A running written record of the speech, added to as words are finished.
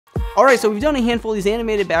Alright, so we've done a handful of these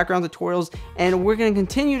animated background tutorials, and we're going to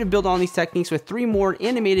continue to build on these techniques with 3 more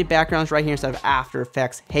animated backgrounds right here inside of After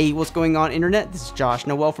Effects. Hey, what's going on, internet? This is Josh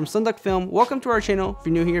Noel from SonduckFilm. Welcome to our channel. If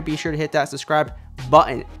you're new here, be sure to hit that subscribe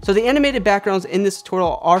button. So the animated backgrounds in this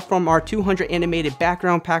tutorial are from our 200 animated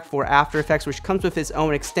background pack for After Effects, which comes with its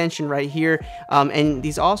own extension right here, and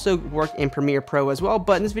these also work in Premiere Pro as well.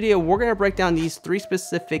 But in this video, we're going to break down these 3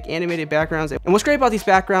 specific animated backgrounds. And what's great about these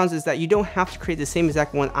backgrounds is that you don't have to create the same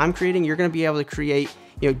exact one I'm creating. You're going to be able to create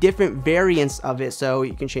different variants of it, so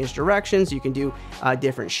you can change directions, you can do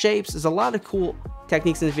different shapes. There's a lot of cool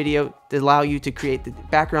techniques in this video that allow you to create the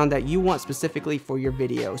background that you want specifically for your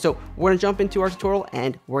video. So we're gonna jump into our tutorial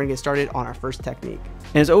and we're gonna get started on our first technique.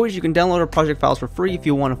 And as always, you can download our project files for free if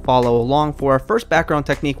you want to follow along. For our first background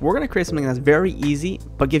technique, we're gonna create something that's very easy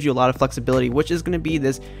but gives you a lot of flexibility, which is gonna be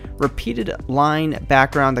this repeated line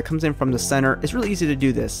background that comes in from the center. It's really easy to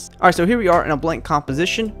do this. All right, so here we are in a blank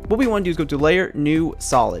composition. What we want to do is go to Layer, New,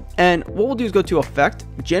 Solid. And what we'll do is go to Effect,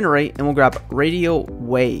 Generate, and we'll grab Radio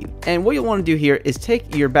Wave. And what you'll want to do here is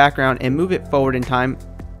take your background and move it forward in time,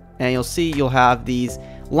 and you'll see you'll have these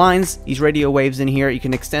lines, these radio waves in here. You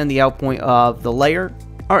can extend the out point of the layer.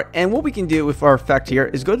 Alright, and what we can do with our effect here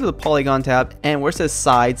is go to the Polygon tab, and where it says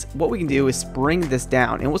Sides, what we can do is bring this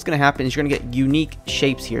down, and what's going to happen is you're going to get unique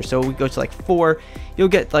shapes here. So we go to like 4, you'll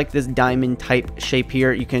get like this diamond type shape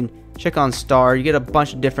here. You can check on star, you get a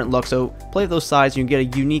bunch of different looks. So play with those sides, you can get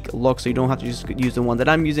a unique look, so you don't have to just use the one that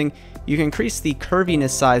I'm using. You can increase the curviness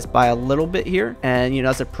size by a little bit here, and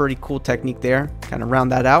that's a pretty cool technique there. Kind of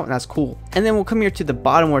round that out, and that's cool. And then we'll come here to the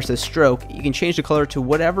bottom where it says stroke. You can change the color to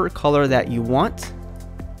whatever color that you want.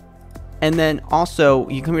 And then also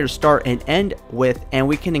you come here to start and end with, and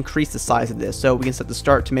we can increase the size of this. So we can set the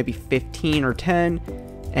start to maybe 15 or 10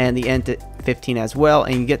 and the end to 15 as well,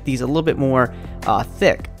 and you get these a little bit more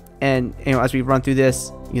thick. And as we run through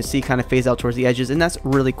this, you see kind of phase out towards the edges, and that's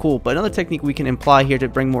really cool. But another technique we can apply here to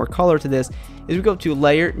bring more color to this is we go to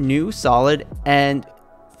Layer, New, Solid, and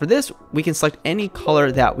for this we can select any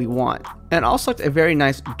color that we want. And I'll select a very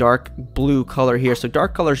nice dark blue color here. So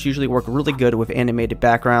dark colors usually work really good with animated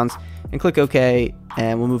backgrounds. And click OK,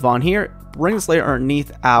 and we'll move on here. Bring this layer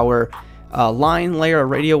underneath our line layer of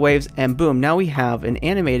radio waves, and boom, now we have an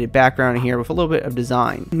animated background here with a little bit of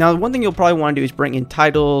design. Now, one thing you'll probably want to do is bring in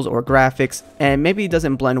titles or graphics, and maybe it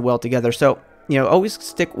doesn't blend well together. So always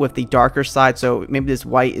stick with the darker side. So maybe this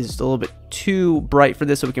white is a little bit too bright for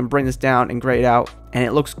this, so we can bring this down and gray it out, and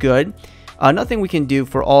it looks good. Another thing we can do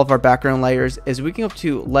for all of our background layers is we can go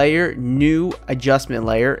to Layer, New, Adjustment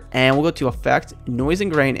Layer, and we'll go to Effect, Noise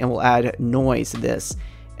and Grain, and we'll add noise to this.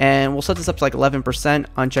 And we'll set this up to like 11%,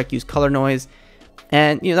 uncheck Use Color Noise,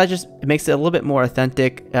 and that just makes it a little bit more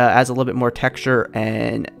authentic, adds a little bit more texture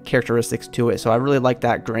and characteristics to it. So I really like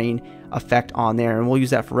that grain effect on there, and we'll use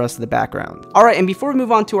that for the rest of the background. Alright, and before we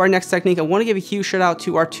move on to our next technique, I want to give a huge shout out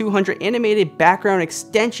to our 200 animated background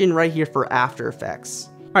extension right here for After Effects.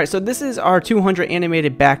 Alright, so this is our 200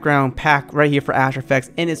 animated background pack right here for After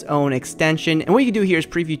Effects in its own extension. And what you can do here is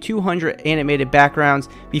preview 200 animated backgrounds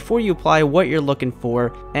before you apply what you're looking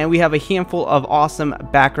for. And we have a handful of awesome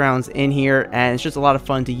backgrounds in here, and it's just a lot of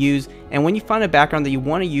fun to use. And when you find a background that you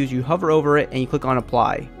want to use, you hover over it and you click on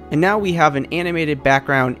Apply. And now we have an animated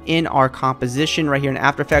background in our composition right here in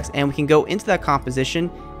After Effects, and we can go into that composition,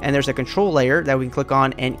 and there's a control layer that we can click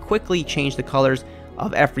on and quickly change the colors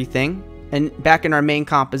of everything. And back in our main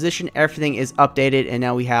composition, everything is updated, and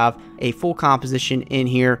now we have a full composition in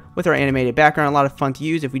here with our animated background. A lot of fun to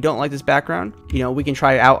use. If we don't like this background, we can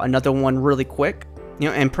try out another one really quick.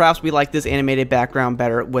 And perhaps we like this animated background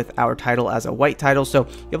better with our title as a white title. So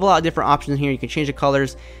you have a lot of different options here. You can change the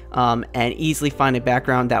colors and easily find a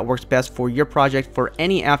background that works best for your project, for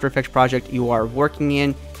any After Effects project you are working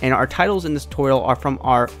in. And our titles in this tutorial are from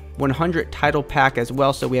our 100 title pack as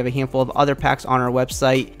well. So we have a handful of other packs on our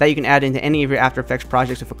website that you can add into any of your After Effects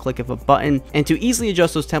projects with a click of a button, and to easily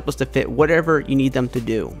adjust those templates to fit whatever you need them to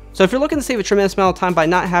do. So if you're looking to save a tremendous amount of time by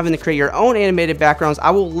not having to create your own animated backgrounds, I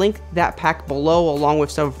will link that pack below along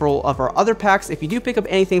with several of our other packs. If you do pick up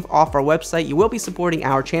anything off our website, you will be supporting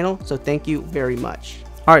our channel, so thank you very much.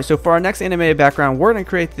 Alright, so for our next animated background, we're going to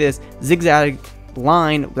create this Zig Zag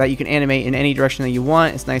line that you can animate in any direction that you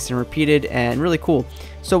want. It's nice and repeated and really cool.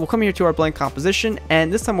 So we'll come here to our blank composition,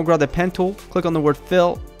 and this time we'll grab the pen tool, click on the word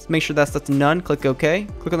fill, make sure that's set to none, click OK,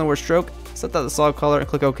 click on the word stroke, set that to solid color, and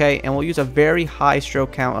click OK, and we'll use a very high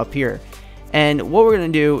stroke count up here. And what we're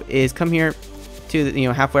going to do is come here to the,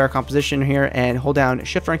 halfway our composition here, and hold down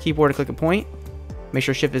Shift on keyboard to click a point. Make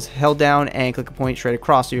sure Shift is held down and click a point straight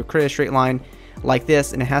across, so you create a straight line like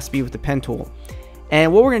this, and it has to be with the pen tool.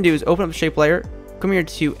 And what we're going to do is open up the shape layer, come here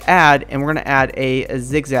to add, and we're going to add a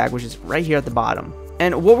zigzag, which is right here at the bottom.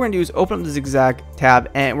 And what we're going to do is open up the zigzag tab,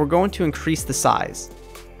 and we're going to increase the size.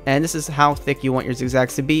 And this is how thick you want your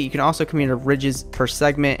zigzags to be. You can also come here to ridges per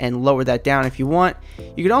segment and lower that down if you want.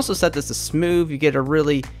 You can also set this to smooth. You get a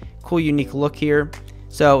really cool, unique look here.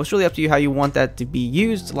 So it's really up to you how you want that to be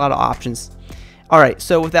used. A lot of options. Alright,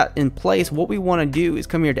 so with that in place, what we want to do is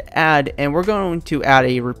come here to add, and we're going to add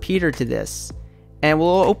a repeater to this. And we'll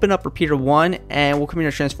open up repeater 1, and we'll come here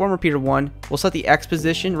to transform repeater 1. We'll set the X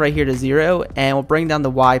position right here to 0, and we'll bring down the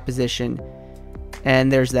Y position.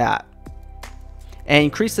 And there's that. And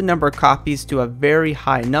increase the number of copies to a very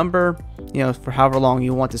high number, you know, for however long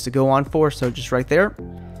you want this to go on for. So just right there.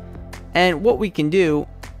 And what we can do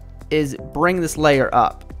is bring this layer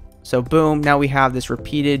up. So boom, now we have this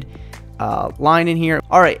repeated line in here.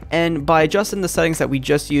 Alright, and by adjusting the settings that we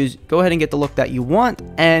just used, go ahead and get the look that you want.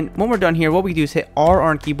 And when we're done here, what we do is hit R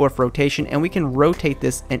on keyboard for rotation, and we can rotate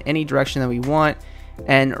this in any direction that we want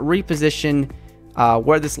and reposition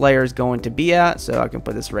where this layer is going to be at. So I can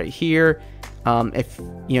put this right here. If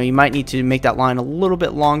you know, you might need to make that line a little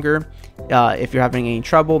bit longer if you're having any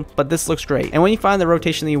trouble, but this looks great. And when you find the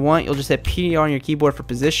rotation that you want, you'll just hit P on your keyboard for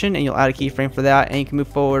position, and you'll add a keyframe for that, and you can move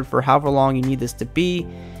forward for however long you need this to be,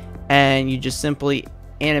 and you just simply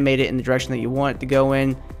animate it in the direction that you want it to go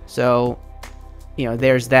in. So you know,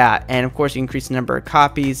 there's that. And of course you increase the number of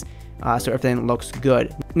copies so everything looks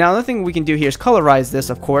good. Now another thing we can do here is colorize this,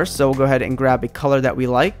 of course. So we'll go ahead and grab a color that we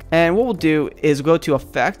like, and what we'll do is go to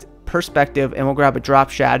Effect, Perspective, and we'll grab a drop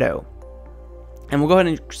shadow, and we'll go ahead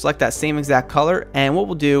and select that same exact color. And what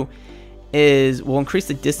we'll do is we'll increase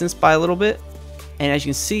the distance by a little bit, and as you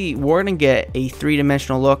can see, we're going to get a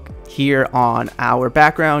three-dimensional look here on our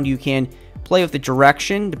background. You can play with the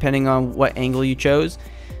direction depending on what angle you chose,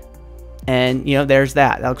 and you know, there's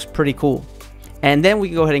that. That looks pretty cool. And then we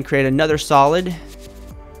can go ahead and create another solid,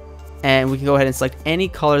 and we can go ahead and select any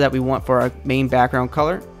color that we want for our main background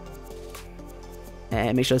color,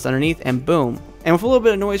 and make sure it's underneath, and boom. And with a little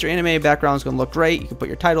bit of noise, your animated background is going to look great. You can put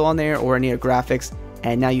your title on there or any other graphics,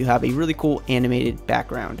 and now you have a really cool animated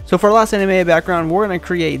background. So for our last animated background, we're going to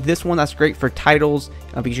create this one that's great for titles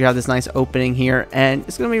because you have this nice opening here, and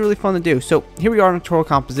it's going to be really fun to do. So here we are in tutorial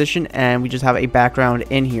composition, and we just have a background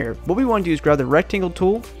in here. What we want to do is grab the rectangle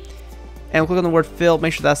tool, and we'll click on the word fill,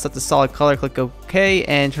 make sure that's set to solid color, click OK,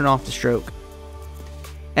 and turn off the stroke.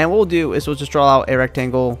 And what we'll do is we'll just draw out a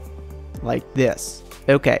rectangle like this.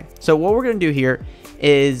 Okay, so what we're going to do here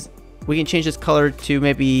is we can change this color to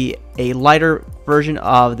maybe a lighter version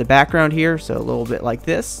of the background here, so a little bit like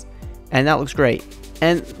this, and that looks great.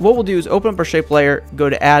 And what we'll do is open up our shape layer, go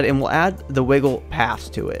to add, and we'll add the wiggle paths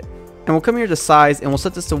to it. And we'll come here to size, and we'll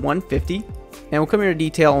set this to 150, and we'll come here to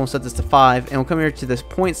detail, and we'll set this to 5, and we'll come here to this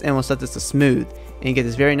points, and we'll set this to smooth, and you get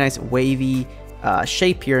this very nice wavy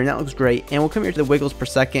shape here, and that looks great. And we'll come here to the wiggles per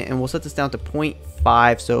second, and we'll set this down to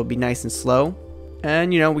 0.5, so it'll be nice and slow.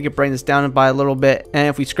 And you know, we can bring this down by a little bit, and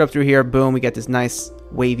if we scrub through here, boom, we get this nice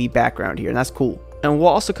wavy background here, and that's cool. And we'll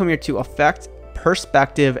also come here to Effect,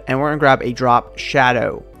 Perspective, and we're gonna grab a drop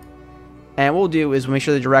shadow. And what we'll do is we'll make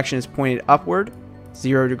sure the direction is pointed upward,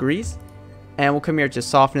 0 degrees, and we'll come here to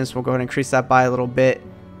Softness. We'll go ahead and increase that by a little bit,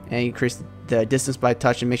 and increase the distance by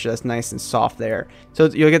touch, and make sure that's nice and soft there. So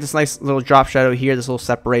you'll get this nice little drop shadow here, this little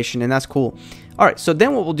separation, and that's cool. Alright, so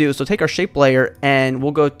then what we'll do is we'll take our shape layer, and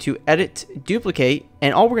we'll go to Edit, Duplicate,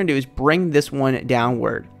 and all we're going to do is bring this one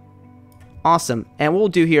downward. Awesome. And what we'll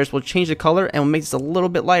do here is we'll change the color, and we'll make this a little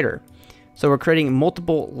bit lighter. So we're creating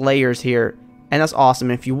multiple layers here, and that's awesome.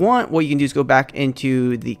 And if you want, what you can do is go back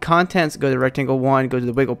into the contents, go to rectangle 1, go to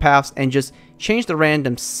the wiggle paths, and just change the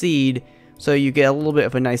random seed so you get a little bit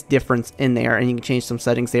of a nice difference in there, and you can change some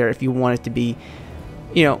settings there if you want it to be,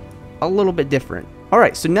 you know, a little bit different.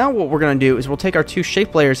 Alright, so now what we're going to do is we'll take our two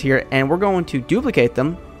shape layers here, and we're going to duplicate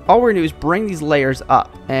them. All we're going to do is bring these layers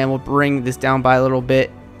up, and we'll bring this down by a little bit,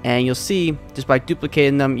 and you'll see just by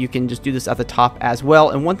duplicating them, you can just do this at the top as well.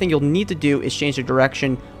 And one thing you'll need to do is change the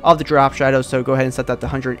direction of the drop shadow, so go ahead and set that to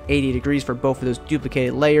 180 degrees for both of those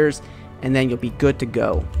duplicated layers, and then you'll be good to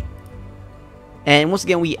go. And once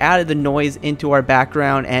again, we added the noise into our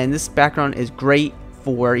background, and this background is great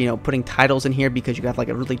for, you know, putting titles in here because you got like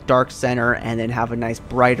a really dark center and then have a nice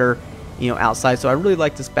brighter, you know, outside. So I really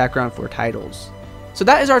like this background for titles. So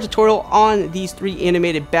that is our tutorial on these 3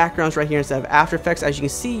 animated backgrounds right here instead of After Effects. As you can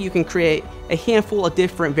see, you can create a handful of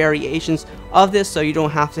different variations of this, so you don't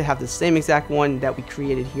have to have the same exact one that we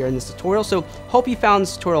created here in this tutorial. So hope you found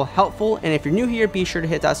this tutorial helpful, and if you're new here, be sure to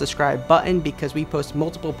hit that subscribe button because we post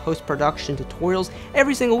multiple post-production tutorials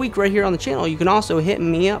every single week right here on the channel. You can also hit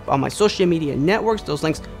me up on my social media networks. Those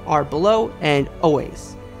links are below, and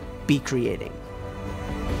always be creating.